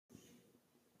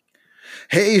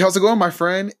Hey, how's it going, my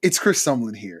friend? It's Chris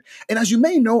Sumlin here. And as you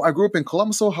may know, I grew up in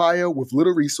Columbus, Ohio with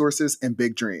little resources and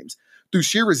big dreams. Through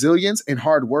sheer resilience and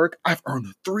hard work, I've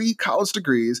earned 3 college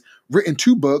degrees, written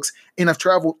 2 books, and I've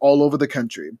traveled all over the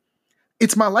country.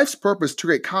 It's my life's purpose to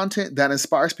create content that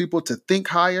inspires people to think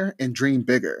higher and dream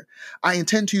bigger. I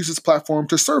intend to use this platform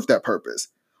to serve that purpose.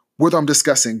 Whether I'm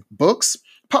discussing books,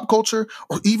 pop culture,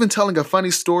 or even telling a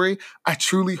funny story, I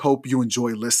truly hope you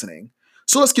enjoy listening.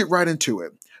 So let's get right into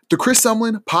it. The Chris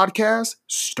Sumlin podcast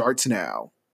starts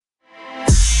now.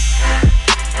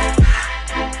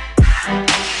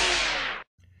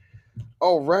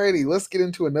 Alrighty, let's get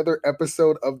into another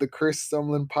episode of the Chris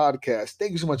Sumlin podcast.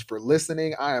 Thank you so much for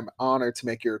listening. I am honored to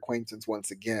make your acquaintance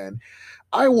once again.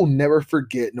 I will never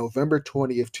forget November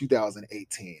 20th,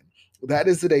 2018. That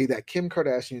is the day that Kim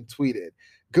Kardashian tweeted,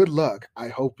 "Good luck, I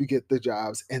hope you get the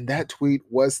jobs," and that tweet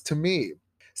was to me.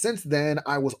 Since then,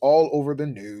 I was all over the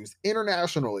news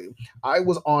internationally. I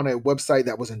was on a website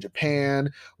that was in Japan,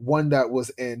 one that was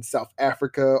in South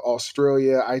Africa,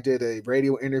 Australia. I did a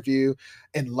radio interview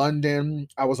in London.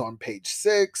 I was on Page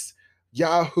Six,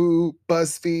 Yahoo,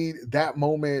 BuzzFeed. That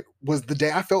moment was the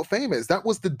day I felt famous. That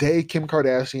was the day Kim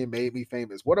Kardashian made me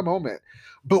famous. What a moment.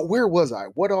 But where was I?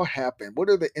 What all happened? What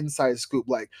are the inside scoop?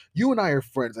 Like, you and I are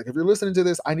friends. Like, if you're listening to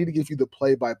this, I need to give you the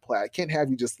play-by-play. I can't have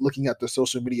you just looking at the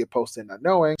social media posts and not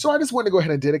knowing. So I just want to go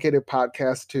ahead and dedicate a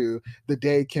podcast to the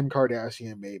day Kim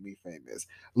Kardashian made me famous.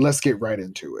 Let's get right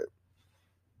into it.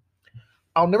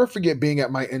 I'll never forget being at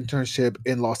my internship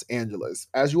in Los Angeles.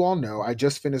 As you all know, I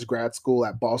just finished grad school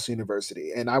at Boston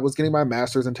University, and I was getting my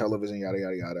master's in television, yada,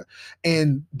 yada, yada.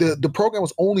 And the program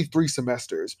was only 3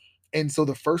 semesters. And so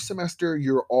the first semester,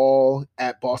 you're all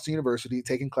at Boston University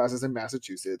taking classes in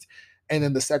Massachusetts. And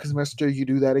then the second semester, you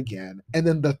do that again. And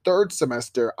then the third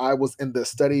semester, I was in the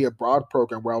study abroad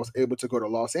program where I was able to go to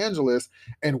Los Angeles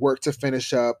and work to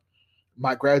finish up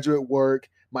my graduate work,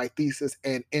 my thesis,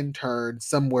 and intern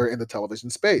somewhere in the television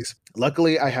space.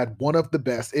 Luckily, I had one of the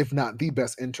best, if not the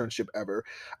best, internship ever.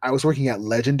 I was working at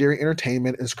Legendary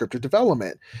Entertainment and scripted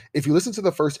development. If you listen to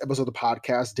the first episode of the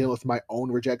podcast dealing with my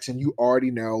own rejection, you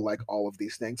already know like all of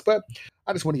these things, but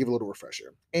I just want to give a little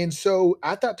refresher. And so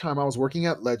at that time, I was working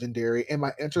at Legendary and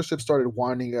my internship started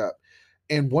winding up.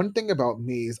 And one thing about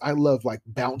me is I love like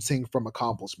bouncing from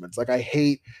accomplishments. Like I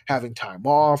hate having time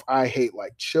off. I hate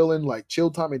like chilling, like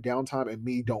chill time and downtime and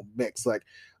me don't mix. Like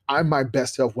I'm my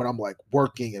best self when I'm like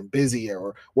working and busy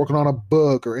or working on a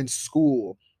book or in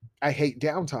school. I hate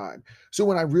downtime. So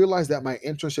when I realized that my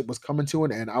internship was coming to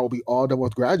an end, I will be all done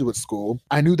with graduate school,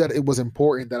 I knew that it was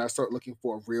important that I start looking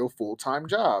for a real full-time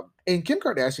job. And Kim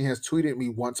Kardashian has tweeted me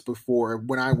once before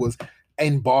when I was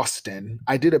in Boston.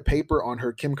 I did a paper on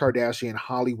her Kim Kardashian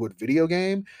Hollywood video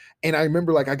game. And I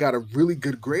remember like I got a really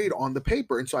good grade on the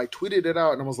paper. And so I tweeted it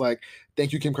out and I was like,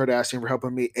 "Thank you, Kim Kardashian, for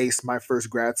helping me ace my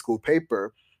first grad school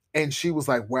paper." And she was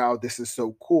like, "Wow, this is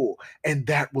so cool." And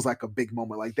that was like a big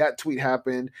moment. Like that tweet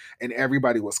happened and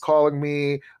everybody was calling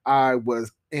me. I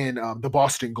was in the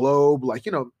Boston Globe, like,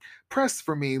 press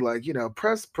for me, like,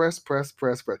 press, press, press,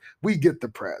 press, press. We get the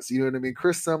press. You know what I mean?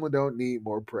 Chris Sumlin don't need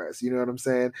more press. You know what I'm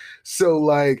saying? So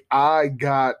like I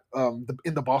got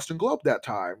in the Boston Globe that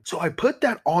time. So I put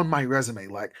that on my resume,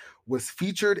 like was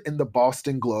featured in the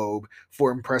Boston Globe for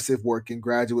impressive work in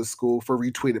graduate school for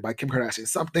retweeted by Kim Kardashian,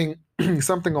 something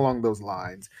something along those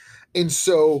lines. And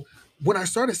so when I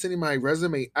started sending my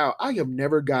resume out, I have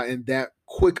never gotten that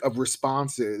quick of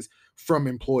responses from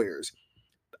employers.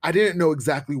 I didn't know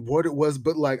exactly what it was,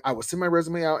 but like I would send my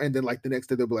resume out and then like the next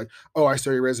day they'll be like, "Oh, I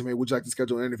saw your resume. Would you like to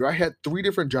schedule an interview?" I had 3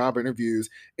 different job interviews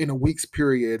in a week's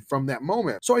period from that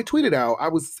moment. So I tweeted out, I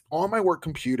was on my work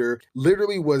computer,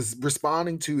 literally was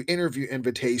responding to interview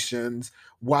invitations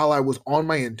while I was on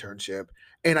my internship.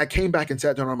 And I came back and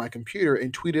sat down on my computer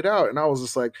and tweeted out. And I was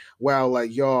just like, "Wow,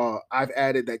 like y'all, I've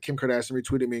added that Kim Kardashian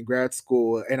retweeted me in grad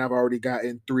school and I've already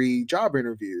gotten 3 job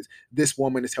interviews. This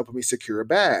woman is helping me secure a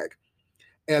bag.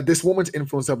 And this woman's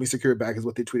influence helped me secure it back," is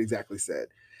what the tweet exactly said.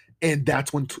 And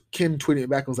that's when Kim tweeted me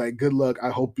back and was like, "Good luck.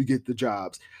 I hope you get the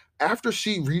jobs." After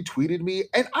she retweeted me,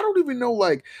 and I don't even know,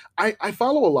 like, I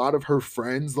follow a lot of her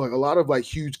friends, like a lot of like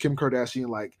huge Kim Kardashian,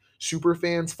 like super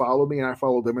fans follow me and I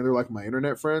follow them and they're like my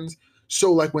internet friends.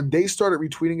 So like when they started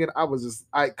retweeting it,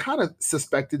 I kind of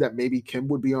suspected that maybe Kim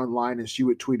would be online and she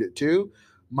would tweet it too.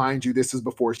 Mind you, this is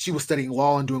before she was studying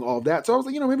law and doing all of that. So I was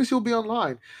like, maybe she'll be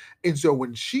online. And so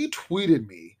when she tweeted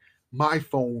me, my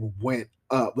phone went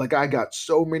up. Like I got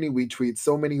so many retweets,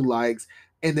 so many likes,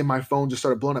 and then my phone just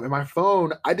started blowing up. And my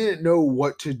phone, I didn't know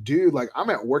what to do. Like I'm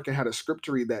at work and had a script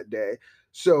to read that day.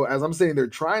 So as I'm sitting there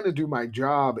trying to do my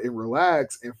job and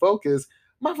relax and focus,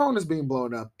 my phone is being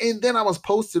blown up. And then I was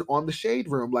posted on the Shade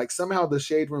Room. Like somehow the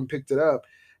Shade Room picked it up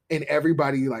and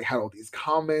everybody like had all these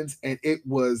comments and it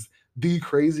was the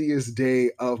craziest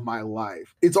day of my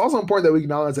life. It's also important that we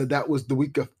acknowledge that that was the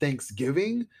week of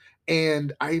Thanksgiving.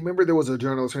 And I remember there was a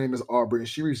journalist, her name is Aubrey, and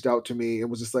she reached out to me and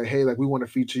was just like, hey, like we want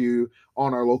to feature you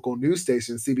on our local news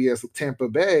station, CBS Tampa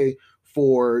Bay,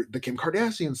 for the Kim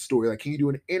Kardashian story. Like, can you do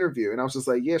an interview? And I was just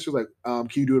like, yeah. She was like,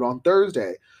 can you do it on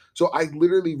Thursday? So I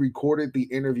literally recorded the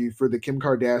interview for the Kim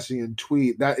Kardashian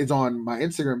tweet that is on my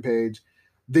Instagram page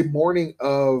the morning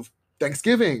of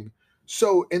Thanksgiving.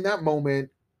 So in that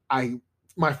moment,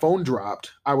 my phone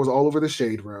dropped. I was all over the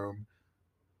Shade Room.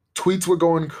 Tweets were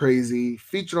going crazy,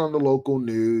 featured on the local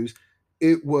news.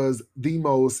 It was the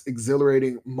most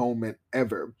exhilarating moment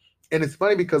ever. And it's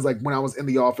funny because like when I was in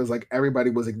the office, like everybody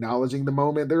was acknowledging the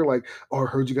moment. They were like, "Oh, I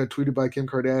heard you got tweeted by Kim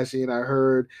Kardashian. I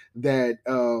heard that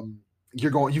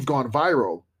you've gone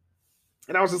viral."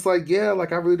 And I was just like, yeah,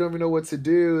 like I really don't even know what to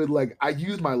do. Like I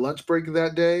used my lunch break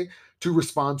that day to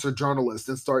respond to journalists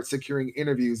and start securing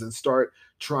interviews and start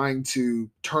trying to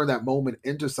turn that moment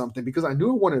into something because I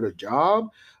knew I wanted a job,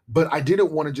 but I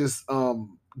didn't want to just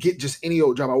get just any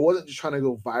old job. I wasn't just trying to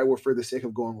go viral for the sake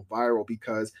of going viral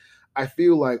because I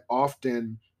feel like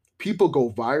often people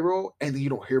go viral and then you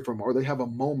don't hear from them or they have a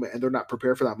moment and they're not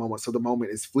prepared for that moment. So the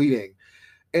moment is fleeting.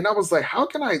 And I was like, how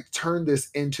can I turn this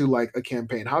into like a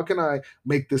campaign? How can I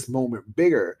make this moment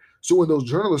bigger? So when those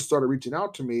journalists started reaching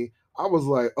out to me, I was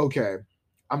like, okay,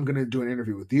 I'm going to do an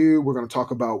interview with you. We're going to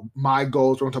talk about my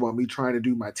goals. We're going to talk about me trying to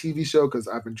do my TV show because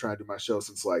I've been trying to do my show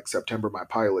since like September, my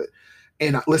pilot.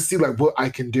 And let's see like what I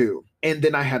can do. And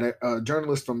then I had a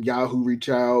journalist from Yahoo reach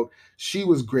out. She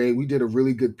was great. We did a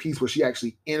really good piece where she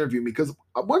actually interviewed me because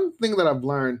one thing that I've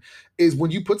learned is when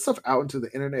you put stuff out into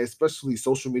the internet, especially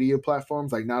social media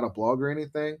platforms, like not a blog or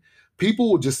anything,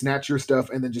 people will just snatch your stuff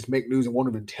and then just make news and won't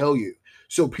even tell you.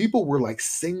 So people were like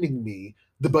sending me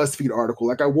the BuzzFeed article.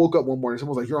 Like I woke up one morning,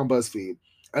 someone was like, "You're on BuzzFeed."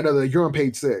 Another, "You're on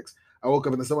page 6." I woke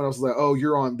up and then someone else was like, "Oh,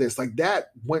 you're on this." Like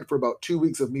that went for about 2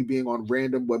 weeks of me being on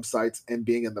random websites and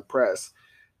being in the press.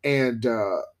 And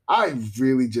I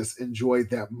really just enjoyed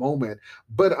that moment.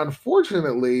 But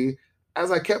unfortunately,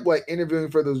 as I kept like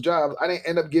interviewing for those jobs, I didn't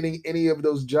end up getting any of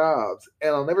those jobs.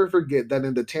 And I'll never forget that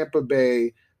in the Tampa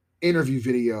Bay interview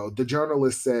video, the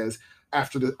journalist says,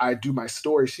 after I do my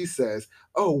story, she says,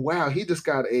 "Oh, wow, he just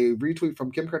got a retweet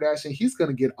from Kim Kardashian. He's going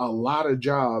to get a lot of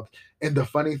jobs." And the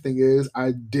funny thing is,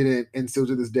 I didn't, and still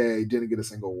to this day, didn't get a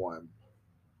single one.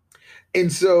 And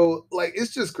so, like,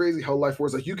 it's just crazy how life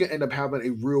works. Like, you can end up having a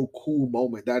real cool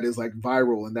moment that is like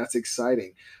viral and that's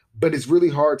exciting, but it's really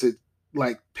hard to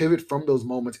like pivot from those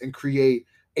moments and create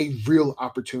a real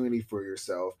opportunity for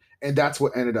yourself. And that's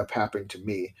what ended up happening to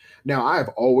me. Now, I've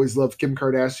always loved Kim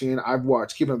Kardashian. I've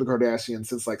watched Keeping Up the Kardashians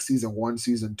since like season 1,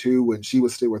 season 2, when she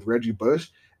was still with Reggie Bush.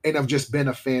 And I've just been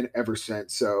a fan ever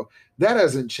since. So that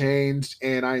hasn't changed.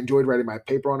 And I enjoyed writing my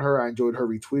paper on her. I enjoyed her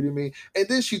retweeting me. And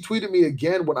then she tweeted me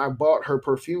again when I bought her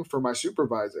perfume for my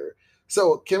supervisor.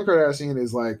 So Kim Kardashian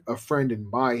is like a friend in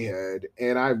my head.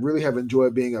 And I really have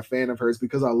enjoyed being a fan of hers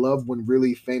because I love when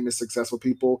really famous, successful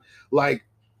people like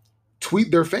tweet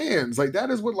their fans. Like that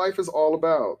is what life is all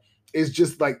about. It's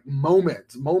just like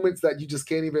moments that you just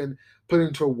can't even put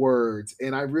into words.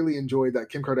 And I really enjoyed that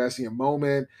Kim Kardashian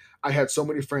moment. I had so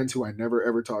many friends who I never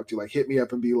ever talked to, like hit me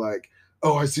up and be like,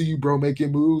 "Oh, I see you, bro,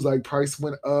 making moves. Like price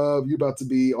went up. You about to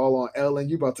be all on Ellen.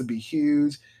 You about to be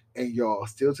huge." And y'all,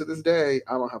 still to this day,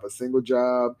 I don't have a single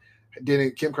job.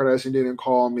 Didn't Kim Kardashian didn't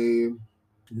call me.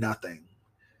 Nothing.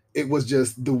 It was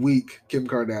just the week Kim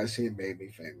Kardashian made me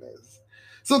famous.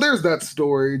 So there's that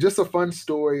story, just a fun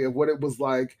story of what it was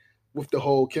like with the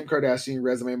whole Kim Kardashian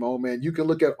resume moment. You can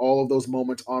look at all of those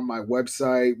moments on my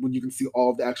website when you can see all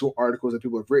of the actual articles that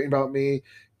people have written about me.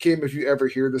 Kim, if you ever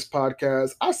hear this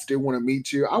podcast, I still want to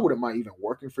meet you. I wouldn't mind even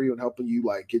working for you and helping you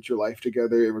like get your life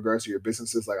together in regards to your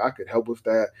businesses. Like I could help with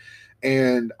that.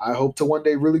 And I hope to one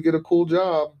day really get a cool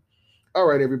job. All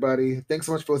right, everybody. Thanks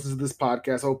so much for listening to this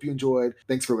podcast. I hope you enjoyed.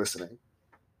 Thanks for listening.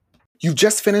 You've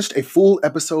just finished a full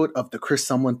episode of the Chris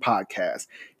Sumlin podcast.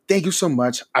 Thank you so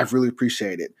much. I really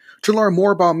appreciate it. To learn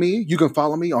more about me, you can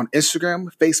follow me on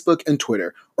Instagram, Facebook, and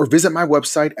Twitter, or visit my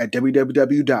website at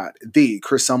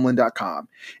www.thechrisumlin.com.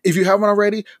 If you haven't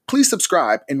already, please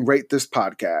subscribe and rate this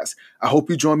podcast. I hope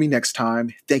you join me next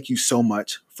time. Thank you so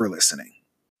much for listening.